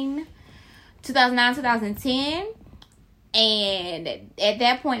 2009, 2010. And at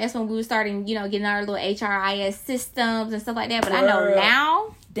that point, that's when we were starting, getting our little HRIS systems and stuff like that. But I know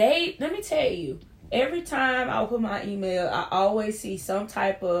now... Let me tell you. Every time I open my email, I always see some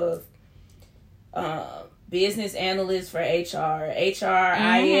type of business analyst for HR,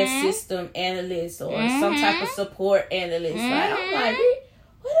 HRIS system analyst, or some type of support analyst. Like, I'm like,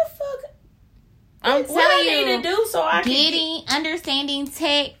 what the fuck? I'm what telling I you, need to do so I can understanding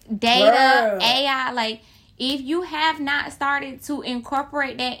tech, data, AI. Like, if you have not started to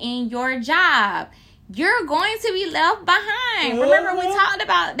incorporate that in your job, you're going to be left behind. Remember, we talked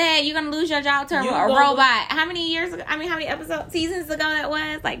about that. You're going to lose your job to a robot. How many years ago? I mean, how many seasons ago that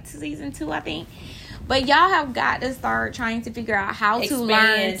was? Like season 2, I think. But y'all have got to start trying to figure out how to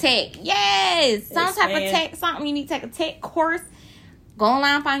learn tech. Yes. Some type of tech, something. You need to take a tech course. Go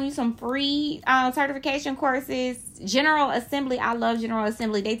online, find you some free certification courses. General Assembly. I love General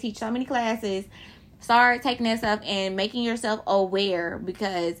Assembly. They teach so many classes. Start taking that stuff and making yourself aware,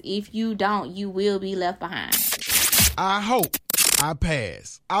 because if you don't, you will be left behind. I hope I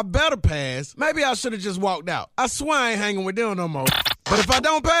pass. I better pass. Maybe I should have just walked out. I swear I ain't hanging with them no more. But if I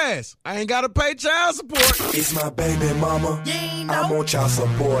don't pass, I ain't got to pay child support. It's my baby mama. I'm on child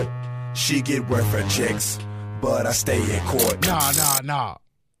support. She get welfare checks, but I stay in court. Nah.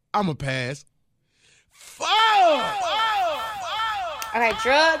 I'ma pass. Fuck! All right,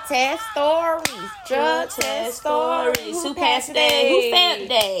 drug test stories. Drug test stories. Who passed today? Who failed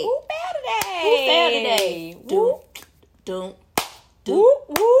today? Who failed today?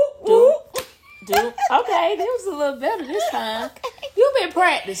 Okay, that was a little better this time. You've been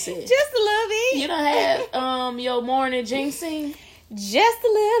practicing. Just a little bit. You done had your morning jinxing? Just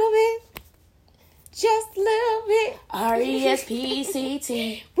a little bit. Just a little bit.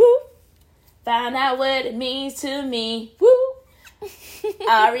 RESPCT. Woo. Find out what it means to me. Woo.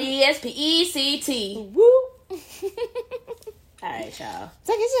 RESPECT. Woo. Alright, y'all.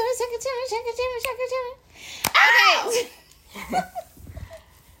 Take it to me. Okay.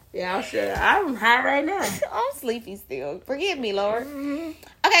 Yeah, I'm sure. I'm high right now. I'm sleepy still. Forgive me, Lord.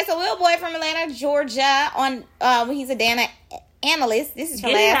 Okay, so little boy from Atlanta, Georgia, he's a data analyst. This is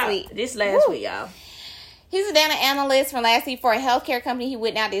from last week. This last week, y'all. He's a data analyst from last week for a healthcare company he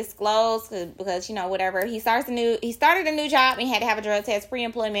would not disclose because whatever. He started a new job and he had to have a drug test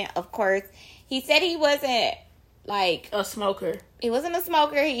pre-employment, of course. He said he wasn't like a smoker. He wasn't a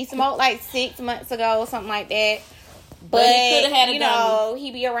smoker. He smoked like 6 months ago, something like that. But he could have had a dummy.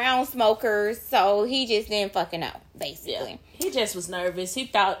 He be around smokers, so he just didn't fucking know, basically. Yeah. He just was nervous. He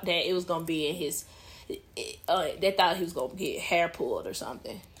thought that it was gonna be in his. They thought he was gonna get hair pulled or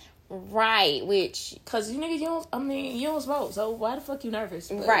something. Right, which... Because you don't smoke, so why the fuck you nervous?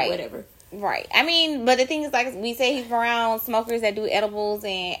 But right. Whatever. Right. I mean, but the thing is, like, we say he's around smokers that do edibles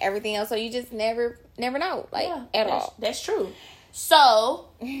and everything else, so you just never know, like, at all. That's true. So,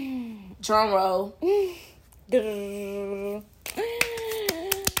 drum roll. So,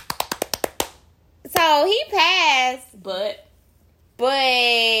 he passed, but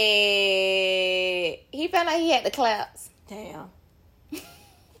he found out he had the claps. Damn.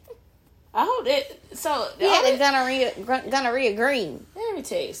 I hope that. So he had the gonorrhea green. Let me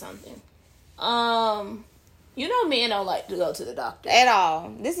tell you something. Men don't like to go to the doctor at all.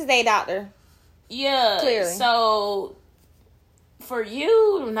 This is a doctor. Yeah, clearly. So for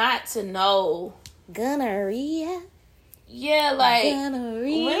you not to know gonorrhea. Yeah, like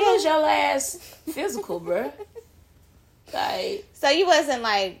gonorrhea. When was your last physical, bruh? Like, so you wasn't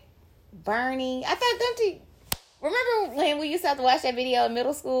like burning. I thought remember when we used to have to watch that video in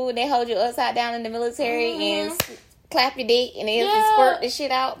middle school and they hold you upside down in the military and clap your dick and they have to squirt the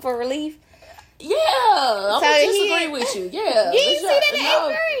shit out for relief? Yeah, I'm going to disagree with you. Yeah. You didn't see that in 8th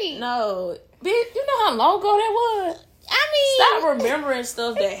grade? No. Bitch, you know how long ago that was? I mean... Stop remembering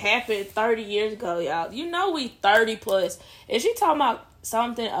stuff that happened 30 years ago, y'all. You know we 30 plus. Is she talking about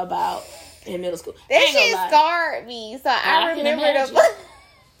something about in middle school. That shit scarred me. So I remember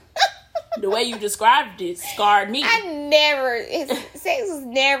the way you described it scarred me. Sex was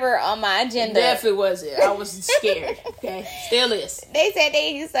never on my agenda. It definitely wasn't. I was scared. Okay, still is. They said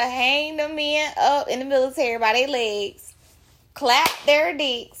they used to hang the men up in the military by their legs, clap their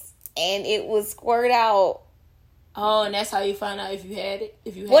dicks, and it would squirt out. Oh, and that's how you find out if you had it.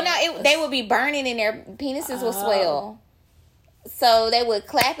 They would be burning and their penises would swell. So they would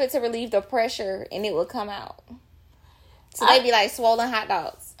clap it to relieve the pressure, and it would come out. So they'd be like swollen hot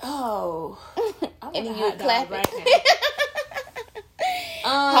dogs. Oh, and then you would clap it.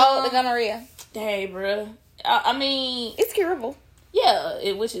 Hold the gonorrhea. Dang, bro. I mean, it's curable.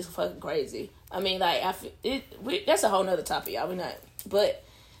 Yeah, which is fucking crazy. I mean, like, that's a whole nother topic, y'all. We're not, but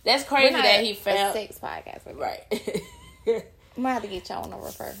that's crazy that he found a sex podcast, right? We might have to get y'all on a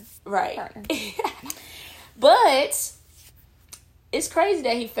refer, right? Partner. But it's crazy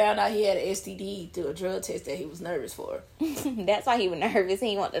that he found out he had an STD through a drug test that he was nervous for. That's why he was nervous.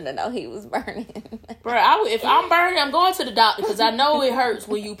 He wanted to know he was burning. Bro, if I'm burning, I'm going to the doctor because I know it hurts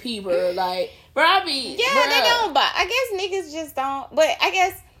when you pee, bro. Like, bro, they don't. But I guess niggas just don't. But I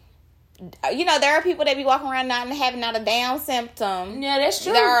guess, there are people that be walking around not having a Down symptom. Yeah, that's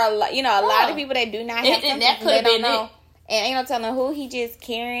true. There are, a lot of people that do not have symptoms. That could have been know. And ain't no telling who he just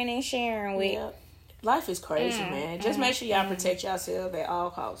carrying and sharing with. Yeah. Life is crazy, man. Just make sure y'all protect yourself at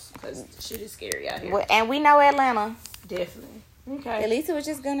all costs because shit is scary out here. And we know Atlanta. Definitely. Okay. At least it was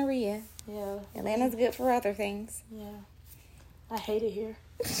just gonorrhea. Yeah. Atlanta's good for other things. Yeah. I hate it here.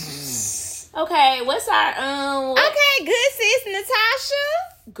 Okay, what's our Okay, good sis,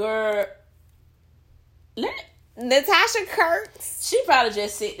 Natasha. Girl. Natasha Kurtz. She probably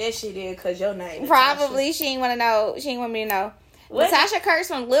just sit that shit in because your name. Probably. Natasha. She ain't want to know. She ain't want me to know. Natasha Kurtz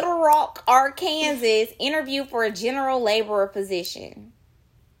from Little Rock, Arkansas, interviewed for a general laborer position.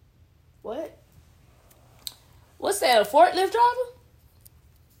 What? What's that? A forklift driver?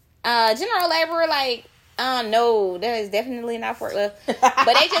 General laborer, no, that is definitely not forklift.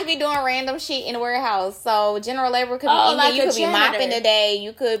 But they just be doing random shit in the warehouse. So general laborer could be you could be mopping today.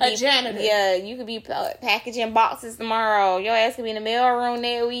 You could be a janitor. Yeah, you could be packaging boxes tomorrow. Your ass could be in the mail room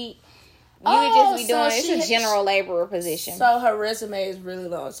that week. You would just be doing it's a general laborer position. So her resume is really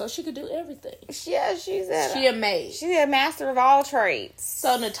long. So she could do everything. Yeah, she a maid. She's a master of all trades.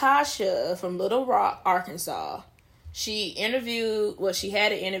 So Natasha from Little Rock, Arkansas, she had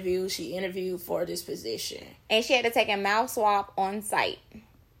an interview. She interviewed for this position. And she had to take a mouth swab on site.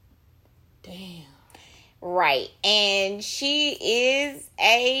 Damn. Right. And she is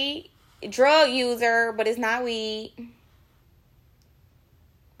a drug user, but it's not weed.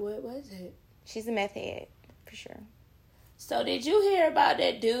 What was it? She's a meth head, for sure. So did you hear about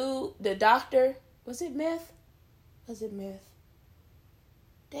that dude, the doctor? Was it meth?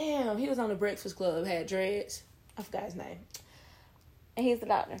 Damn, he was on the Breakfast Club, had dreads. I forgot his name. And he's the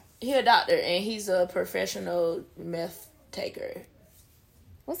doctor. He's a doctor, and he's a professional meth taker.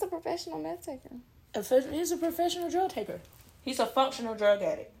 What's a professional meth taker? He's a professional drug taker. He's a functional drug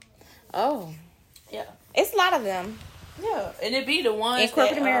addict. Oh. Yeah. It's a lot of them. Yeah, and it be the ones in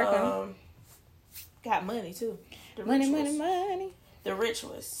corporate America got money too. Money. The rich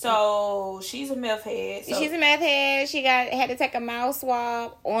ones. So she's a meth head. She's a meth head. She had to take a mouth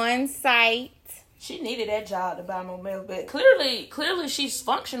swab on site. She needed that job to buy more meth, but clearly she's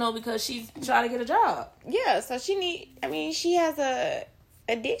functional because she's trying to get a job. Yeah, so she has a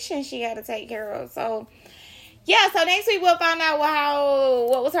addiction she got to take care of. So. Yeah, so next week we'll find out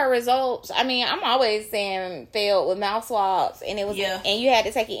what was her results. I mean, I'm always saying failed with mouth swabs, and it was and you had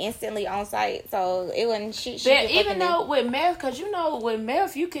to take it instantly on site, so it wasn't But even though with meth, because with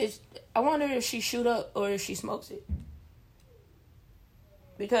meth you could. I wonder if she shoot up or if she smokes it.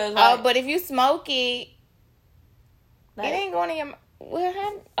 Because but if you smoke it, it ain't going in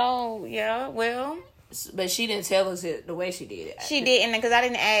your. But she didn't tell us it the way she did it. She didn't, because I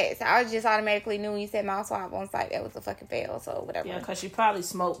didn't ask. I just automatically knew when you said mouth swab on site, that was a fucking fail, so whatever. Yeah, because she probably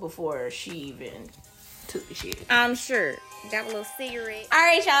smoked before she even took the shit. I'm sure. Got a little cigarette.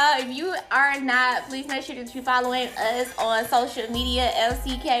 Alright, y'all. If you are not, please make sure that you're following us on social media.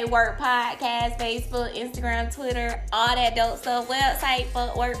 LCK Work Podcast, Facebook, Instagram, Twitter, all that dope stuff. Website,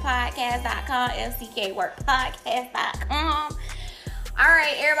 fuckworkpodcast.com, LCKWorkPodcast.com.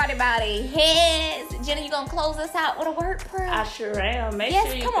 Alright, everybody heads. Jenna, you gonna close us out with a word prayer? I sure am.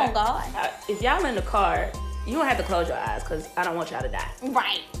 Come on, God. If y'all in the car, you don't have to close your eyes because I don't want y'all to die.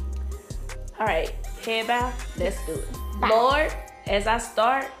 Right. Alright, head bow. Let's do it. Bye. Lord, as I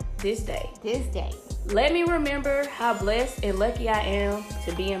start this day, let me remember how blessed and lucky I am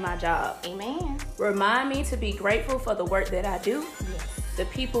to be in my job. Amen. Remind me to be grateful for the work that I do, the the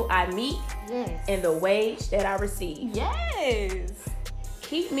people I meet, and the wage that I receive. Yes.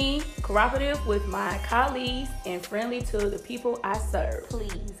 Keep me cooperative with my colleagues and friendly to the people I serve.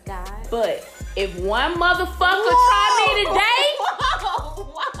 Please, God. But if one motherfucker try me today,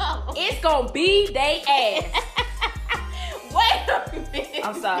 it's gonna be they ass. Wait a minute.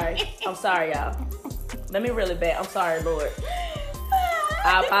 I'm sorry, y'all. Let me reel it back. I'm sorry, Lord.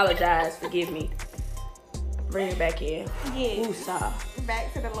 I apologize. Forgive me. Bring it back in. Yes. Woosah.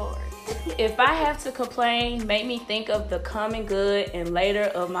 Back to the Lord. If I have to complain, make me think of the common good and later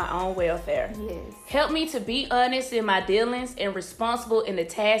of my own welfare. Yes. Help me to be honest in my dealings and responsible in the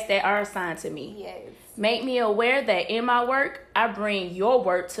tasks that are assigned to me. Yes. Make me aware that in my work, I bring your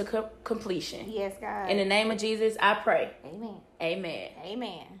work to completion. Yes, God. In the name of Jesus, I pray. Amen. Amen.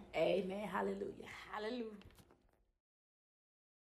 Amen. Amen. Hallelujah. Hallelujah.